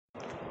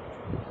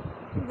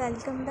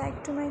Welcome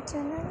back to my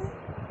channel.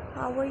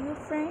 How are you,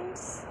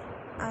 friends?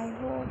 I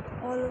hope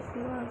all of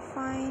you are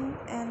fine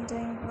and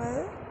doing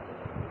well.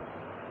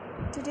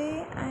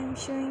 Today I am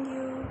showing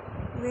you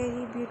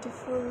very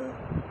beautiful,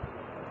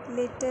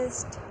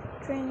 latest,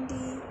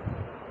 trendy,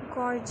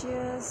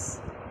 gorgeous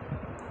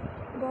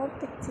bob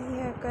pixie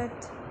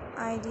haircut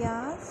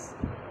ideas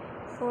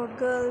for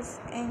girls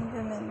and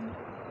women.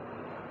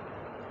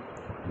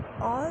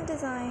 All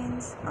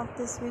designs of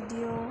this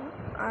video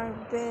are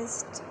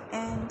best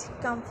and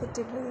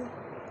comfortable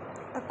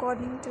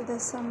according to the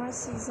summer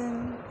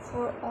season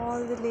for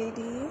all the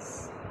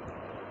ladies.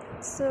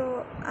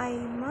 So I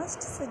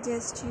must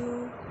suggest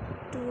you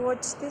to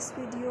watch this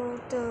video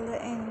till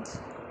the end,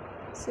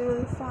 so you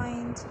will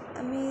find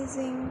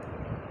amazing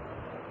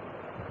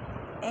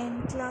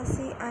and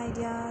classy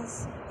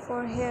ideas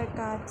for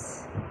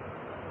haircuts.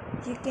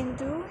 You can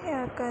do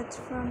haircuts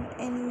from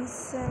any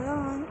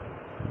salon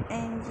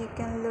and you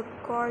can look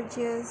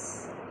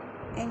gorgeous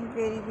and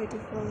very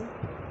beautiful.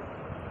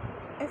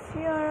 If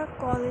you are a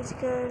college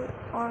girl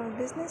or a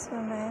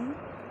businesswoman,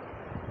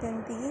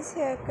 then these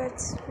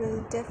haircuts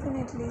will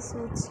definitely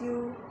suit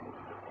you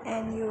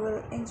and you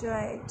will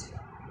enjoy it.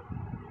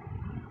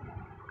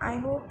 I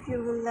hope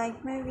you will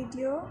like my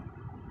video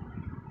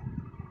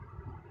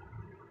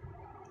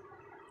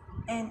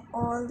and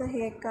all the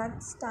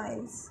haircut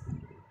styles.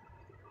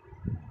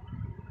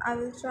 I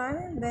will try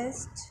my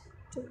best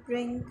to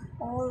bring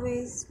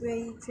always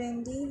very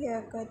trendy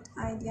haircut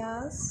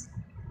ideas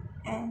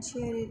and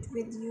share it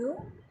with you.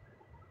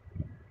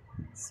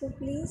 So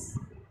please,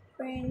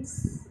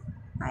 friends,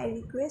 I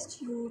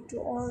request you to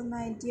all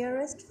my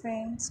dearest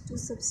friends to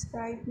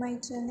subscribe my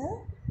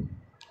channel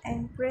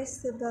and press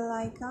the bell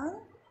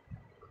icon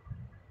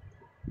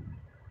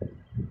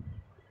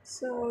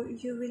so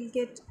you will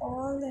get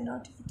all the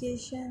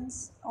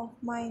notifications of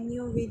my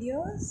new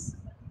videos.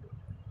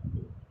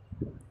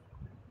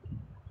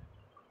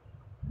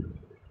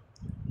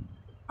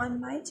 On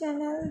my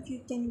channel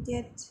you can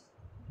get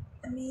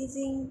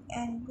amazing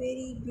and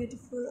very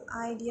beautiful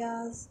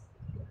ideas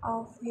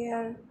of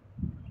hair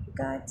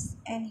cuts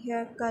and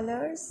hair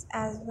colors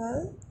as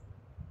well.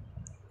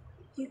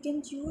 You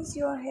can choose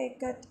your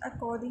haircut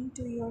according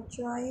to your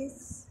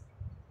choice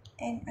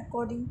and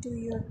according to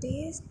your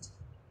taste.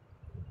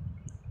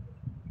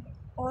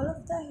 All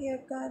of the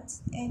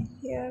haircuts and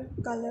hair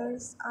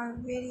colors are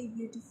very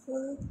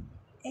beautiful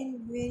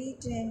and very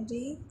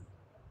trendy.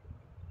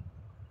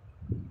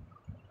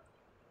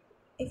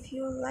 If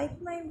you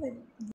like my